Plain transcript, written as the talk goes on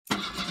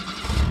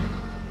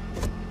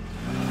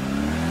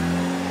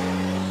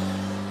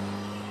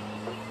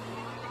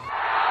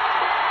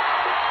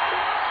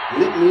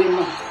look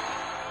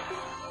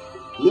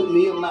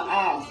me in my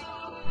eyes.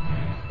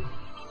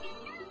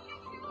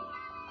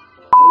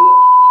 Hey, look,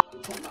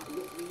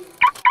 look me in.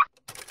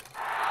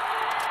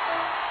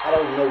 I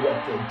don't know what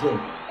to do.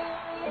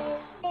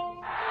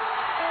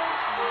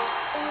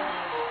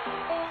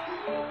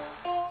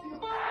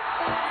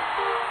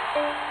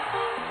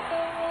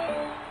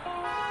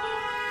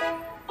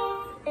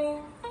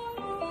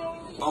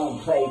 I don't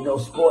play no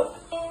sport.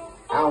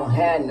 I don't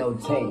have no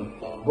team.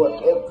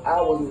 But if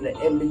I was in the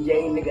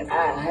NBA, nigga,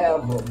 I'd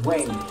have a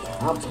ring.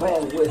 I'm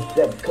playing with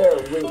Steph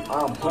Curry.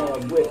 I'm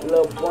playing with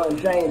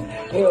LeBron James.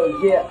 Hell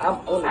yeah,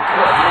 I'm on the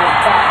court,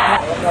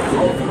 man. Like I'm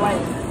on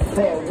flame.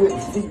 Playing with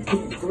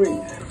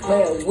CP3.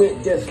 Playing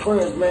with the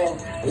Spurs, man.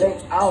 Like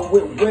I'm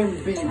with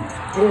Wemby.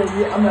 Hell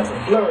yeah, I'm at the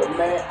blur,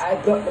 man.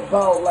 I got the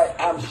ball like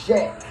I'm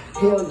Shaq.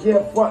 Hell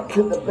yeah, front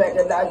to the back,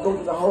 and I go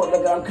to the hole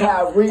like I'm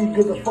Kyrie.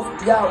 Cause the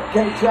fuck y'all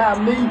can't try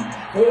me.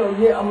 Hell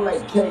yeah, I'm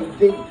like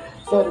KD.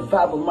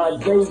 35 with my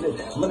jersey.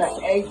 When I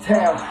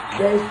A-Town,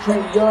 that's Trey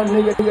Young,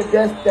 nigga,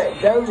 that's that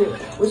dirty.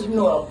 What you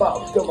know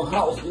about them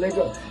house,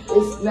 nigga?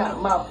 It's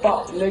not my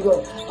fault,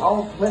 nigga. I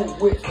don't play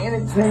with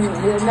any team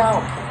here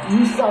now.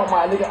 You saw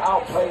my nigga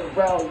out playing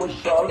around with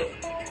Charlotte.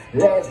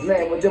 Last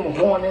man with them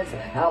Hornets,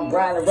 I'm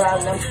grinding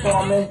around, I'm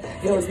storming.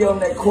 Hell yeah, on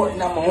that court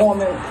and I'm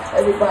horming.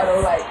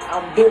 Everybody like,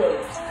 I'm good.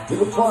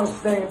 Nigga,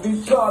 first name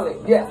be Charlie,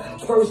 yeah.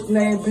 First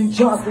name be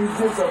Chauncey,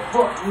 just a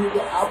fuck nigga,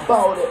 I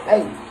bought it,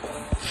 hey.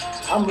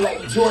 I'm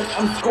like George,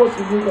 I'm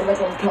scorching nigga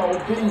like I'm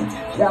Kobe.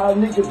 Y'all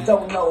niggas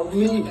don't know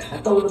me. I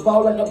throw the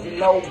ball like I'm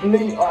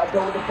Ginobili, or I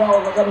throw the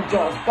ball like I'm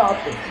John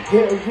Stockton.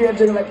 Hell yeah,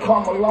 nigga like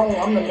Karl Malone.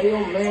 I'm the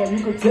mailman,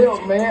 you can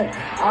tell, man.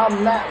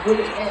 I'm not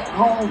really at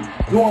home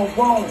doing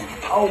wrong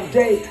all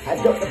day. I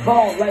duck the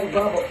ball like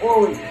Robert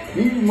Ory.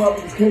 These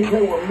motherfuckers can't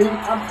play with me.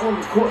 I'm on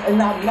the court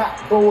and I'm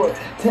not bored.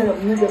 Tell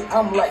them niggas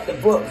I'm like the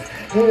Bucks.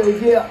 Hell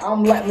yeah,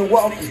 I'm like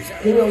Milwaukee.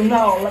 Hell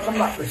no, like I'm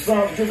like the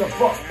Suns. Give a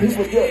fuck.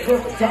 People get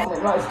different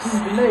time like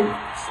Stephen A.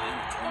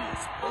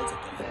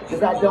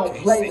 Cause I don't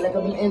play like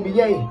I'm in the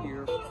NBA.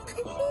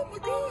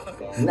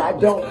 And I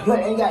don't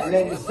play, ain't got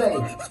nothing to say.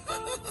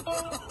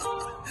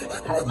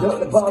 I duck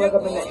the ball like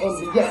I'm in the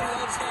NBA.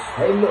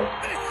 Hey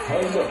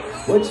look,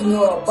 what you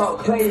know about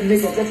Clay,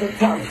 nigga, that's a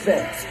top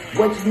set.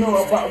 What you know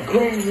about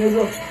Green,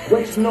 nigga,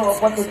 what you know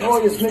about the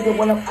Warriors, nigga,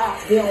 when I'm out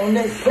there on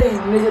that scene,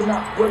 nigga,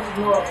 not what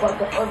you know about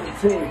the other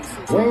team.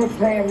 We ain't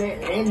playing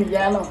in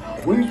Indiana,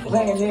 we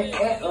playing in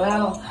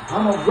Atlanta.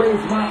 I'ma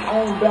raise my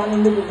own banner,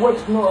 nigga,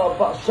 what you know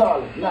about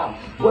Charlotte, now,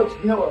 what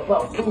you know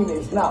about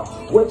Phoenix, now,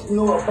 what you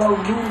know about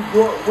New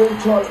York, when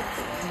Charlotte.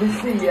 We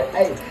see ya,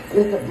 ayy,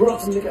 it's the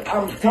Brooklyn nigga,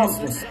 I'm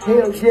Thompson.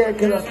 Hell yeah,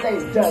 cause I stay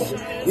dungeon.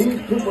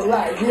 These people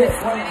like, yeah,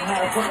 wondering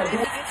how the fuck I do.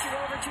 Get you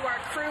over to our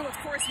crew, of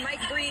course,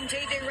 Mike Breen,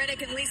 JJ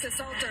Redick, and Lisa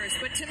Salters.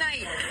 But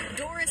tonight,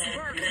 Doris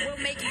Burke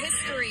will make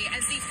history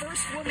as the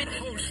first woman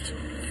host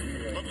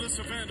of this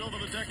event over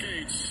the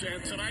decades.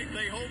 And tonight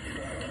they hope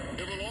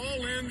it will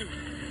all end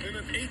in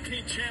an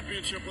 18th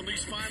championship when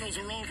these finals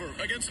are over.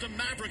 Against a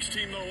Mavericks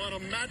team, though, on a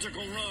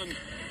magical run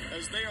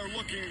as they are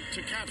looking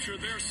to capture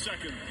their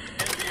second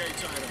NBA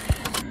title.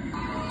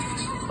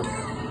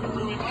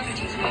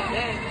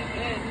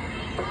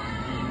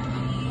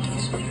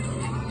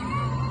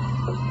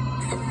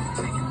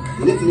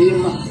 Look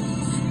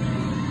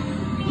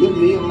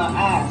me in my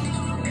eyes.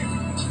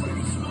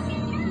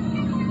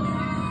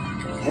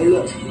 Hey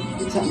look,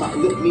 you talking about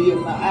look me in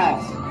my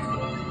eyes.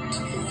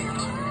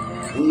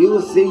 And you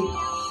will see